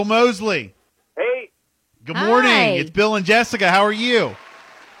Bill Moseley. Hey. Good morning. Hi. It's Bill and Jessica. How are you?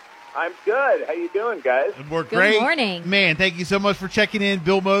 I'm good. How you doing, guys? We're Good great. morning. Man, thank you so much for checking in.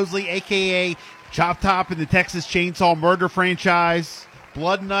 Bill Moseley, a.k.a. Chop Top in the Texas Chainsaw Murder franchise.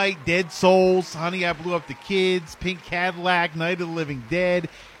 Blood Night, Dead Souls, Honey, I Blew Up the Kids, Pink Cadillac, Night of the Living Dead,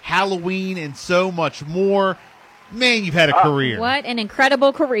 Halloween, and so much more. Man, you've had a career. What an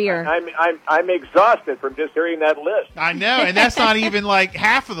incredible career. I'm exhausted from just hearing that list. I know, and that's not even like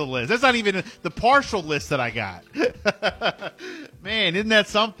half of the list. That's not even the partial list that I got. Man, isn't that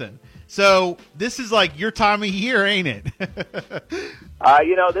something? So this is like your time of year, ain't it?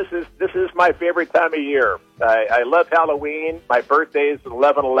 This is my favorite time of year. I love Halloween. My birthday is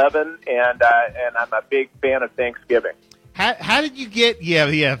 11/11, and I'm a big fan of Thanksgiving. How did you get?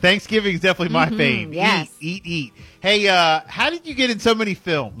 Yeah. Thanksgiving is definitely my fave. Yes. Eat. Hey, how did you get in so many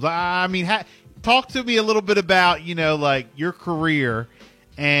films? I mean, talk to me a little bit about like your career,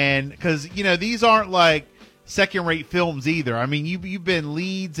 and because these aren't like second-rate films either. I mean, you've been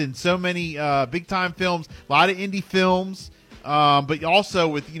leads in so many big-time films, a lot of indie films, but also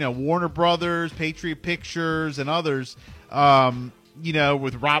with Warner Brothers, Patriot Pictures, and others.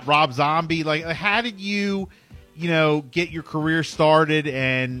 With Rob Zombie. Like, how did you? Get your career started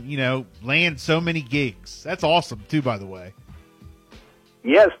and, land so many gigs. That's awesome too, by the way.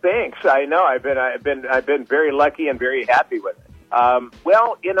 Yes, thanks. I know I've been very lucky and very happy with it. I'm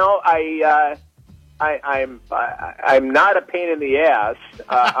not a pain in the ass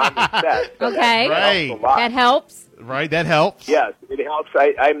on the set. So Okay. That helps. Right, that helps. Yes, it helps.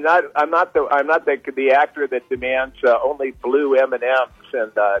 I'm not the actor that demands only blue M&Ms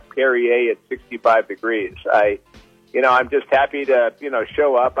and Perrier at 65 degrees. I'm just happy to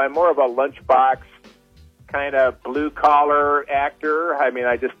show up. I'm more of a lunchbox kind of blue collar actor. I mean,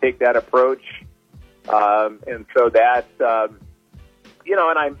 I just take that approach, and so that I'm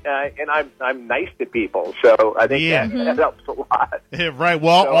nice to people. So I think that helps a lot. Yeah, right.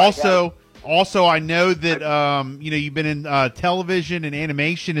 Well, So Also, I know that you've been in television and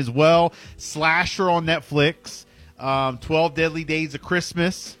animation as well. Slasher on Netflix, 12 Deadly Days of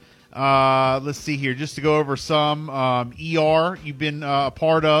Christmas. Let's see here, just to go over some. ER, you've been a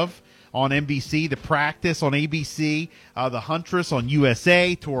part of on NBC. The Practice on ABC. The Huntress on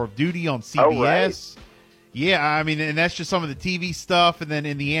USA. Tour of Duty on CBS. Oh, right. Yeah, I mean, and that's just some of the TV stuff. And then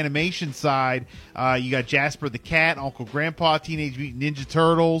in the animation side, you got Jasper the Cat, Uncle Grandpa, Teenage Mutant Ninja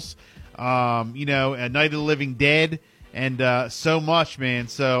Turtles. A Night of the Living Dead, and so much, man.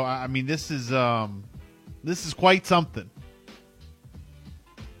 So I mean, this is quite something.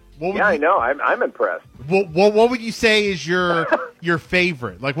 I know. I'm impressed. What would you say is your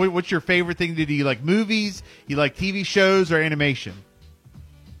favorite? Like, what's your favorite thing to do? You like movies? You like TV shows or animation?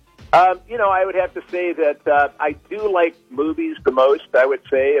 I would have to say that I do like movies the most. I would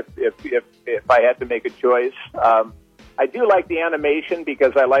say if I had to make a choice. I do like the animation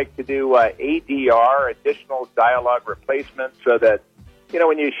because I like to do ADR, additional dialogue replacement, so that,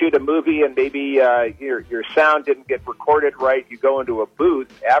 when you shoot a movie and maybe your sound didn't get recorded right, you go into a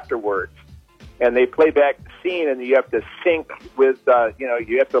booth afterwards and they play back the scene and you have to sync with,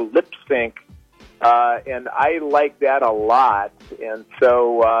 you have to lip sync. And I like that a lot. And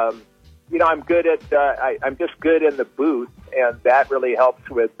so, I'm good at, I'm just good in the booth, and that really helps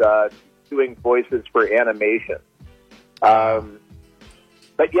with doing voices for animation.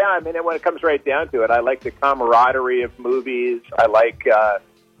 But yeah, I mean, when it comes right down to it, I like the camaraderie of movies. I like, I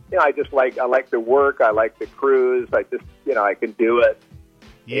like the work. I like the crews. I just, I can do it.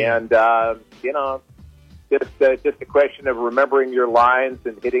 Yeah. And, just a question of remembering your lines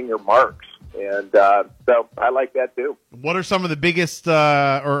and hitting your marks. And, so I like that too. What are some of the biggest,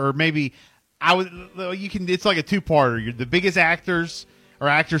 or maybe it's like a two-parter. The biggest actors or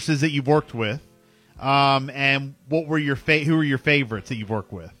actresses that you've worked with. And what were who were your favorites that you've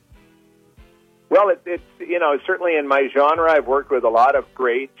worked with? Well, it's certainly in my genre, I've worked with a lot of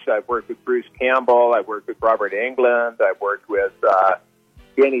greats. I've worked with Bruce Campbell. I've worked with Robert Englund. I've worked with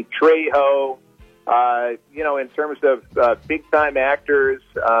Danny Trejo. In terms of big-time actors,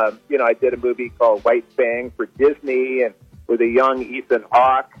 I did a movie called White Fang for Disney and with a young Ethan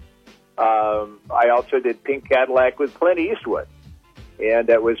Hawke. I also did Pink Cadillac with Clint Eastwood. And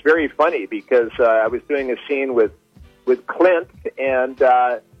it was very funny because I was doing a scene with Clint, and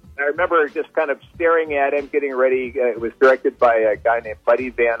I remember just kind of staring at him, getting ready. It was directed by a guy named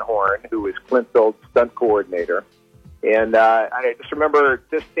Buddy Van Horn, who was Clint's old stunt coordinator. And I just remember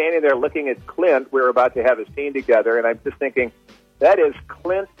just standing there looking at Clint. We were about to have a scene together, and I'm just thinking, that is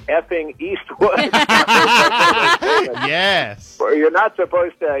Clint effing Eastwood. Yes. You're not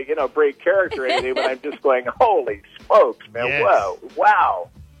supposed to, break character or anything, but I'm just going, holy smokes, man. Yes. Whoa, wow.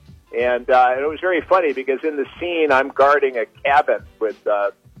 And it was very funny because in the scene, I'm guarding a cabin with,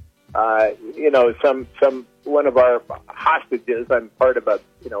 one of our hostages. I'm part of a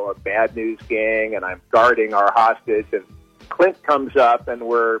bad news gang, and I'm guarding our hostage. And Clint comes up, and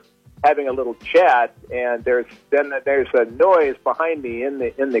we're having a little chat. And there's a noise behind me in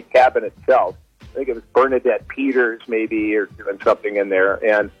the cabin itself. I think it was Bernadette Peters, maybe, or doing something in there.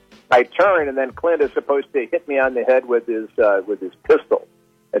 And I turn, and then Clint is supposed to hit me on the head with his pistol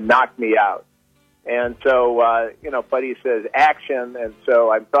and knock me out. And so, Buddy says, action. And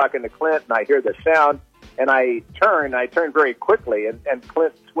so I'm talking to Clint, and I hear the sound, and I turn very quickly, and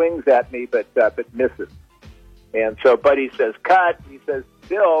Clint swings at me, but misses. And so Buddy says, cut. He says,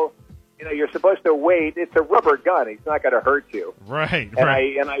 Bill, you're supposed to wait. It's a rubber gun. He's not going to hurt you. Right. And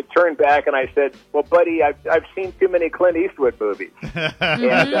I turned back and I said, well, Buddy, I've seen too many Clint Eastwood movies. And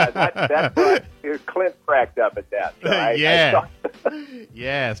that's why Clint cracked up at that. So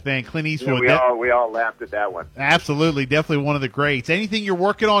Yes, man, Clint Eastwood. We all laughed at that one. Absolutely, definitely one of the greats. Anything you're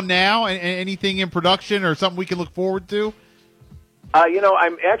working on now? Anything in production or something we can look forward to?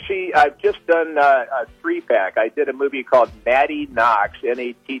 I've just done a 3-pack. I did a movie called Natty Knox,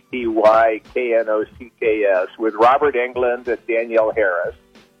 NattyKnocks, with Robert Englund and Danielle Harris.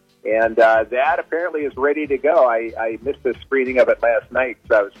 And that apparently is ready to go. I missed a screening of it last night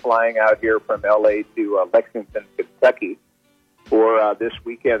because I was flying out here from L.A. to Lexington, Kentucky for this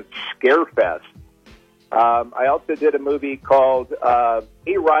weekend's Scarefest. I also did a movie called A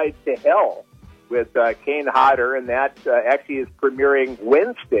Ride to Hell with Kane Hodder, and that actually is premiering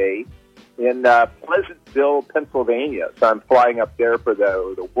Wednesday in Pleasantville, Pennsylvania. So I'm flying up there for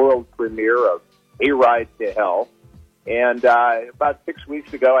the world premiere of A Ride to Hell. And about 6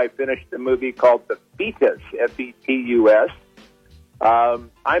 weeks ago, I finished a movie called The Fetus, Fetus.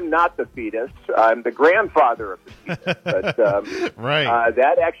 I'm not the fetus. I'm the grandfather of the fetus. But, right.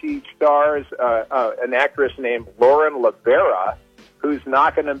 That actually stars an actress named Lauren Lavera, who's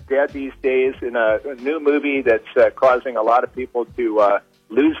knocking them dead these days in a new movie that's causing a lot of people to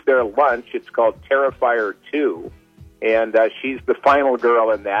lose their lunch. It's called Terrifier 2. And she's the final girl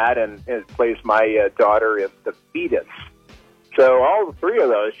in that, and it plays my daughter in The Fetus. So all three of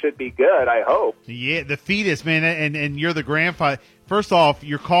those should be good, I hope. Yeah, The Fetus, man, and you're the grandfather. First off,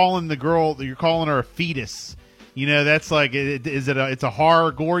 you're calling her a fetus. That's like, it's a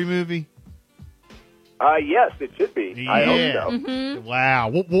horror, gory movie? Yes, it should be. Yeah. I hope so. Mm-hmm. Wow.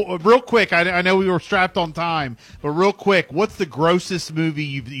 Well, real quick, I know we were strapped on time, but real quick, what's the grossest movie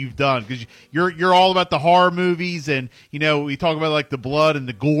you've done? Because you're all about the horror movies, and we talk about like the blood and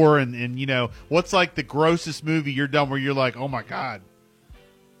the gore, and what's like the grossest movie you're done where you're like, oh my god.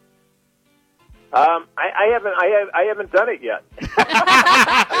 I haven't done it yet.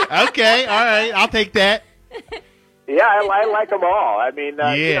 Okay, all right, I'll take that. Yeah, I like them all. I mean,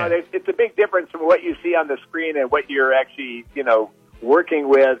 it's a big difference from what you see on the screen and what you're actually, working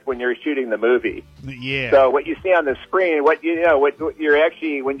with when you're shooting the movie. Yeah. So what you see on the screen, what you're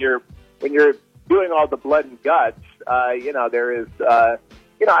actually when you're doing all the blood and guts, there is, I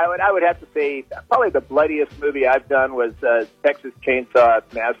would have to say probably the bloodiest movie I've done was Texas Chainsaw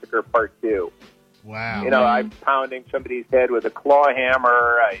Massacre Part 2. Wow. I'm pounding somebody's head with a claw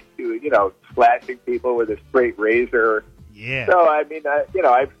hammer. I do, slashing people with a straight razor. Yeah. So, I mean,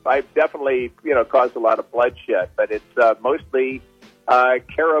 I've definitely, caused a lot of bloodshed, but it's mostly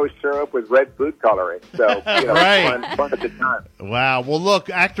Caro syrup with red food coloring. So, right. fun at the time. Wow. Well,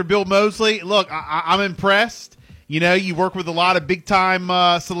 look, actor Bill Moseley, I'm impressed. You work with a lot of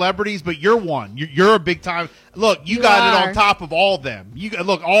big-time celebrities, but you're one. You're a big-time. Look, you got it on top of all of them.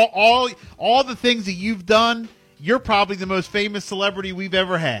 Look, all the things that you've done, you're probably the most famous celebrity we've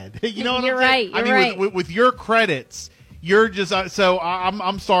ever had. You know what you're I'm right. saying? You're right. With your credits, you're just so I'm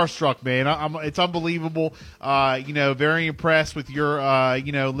starstruck, man. It's unbelievable. Very impressed with your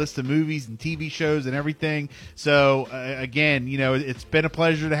list of movies and TV shows and everything. So again, it's been a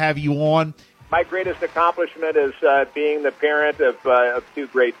pleasure to have you on. My greatest accomplishment is being the parent of two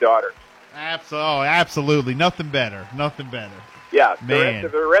great daughters. Absolutely. Nothing better. Yeah, man.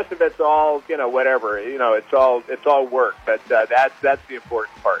 The rest of it's all whatever. It's all work, but that's the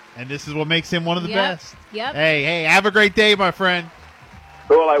important part. And this is what makes him one of the best. Yep. Hey, have a great day, my friend.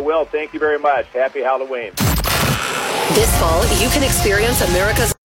 Cool, I will. Thank you very much. Happy Halloween. This fall, you can experience America's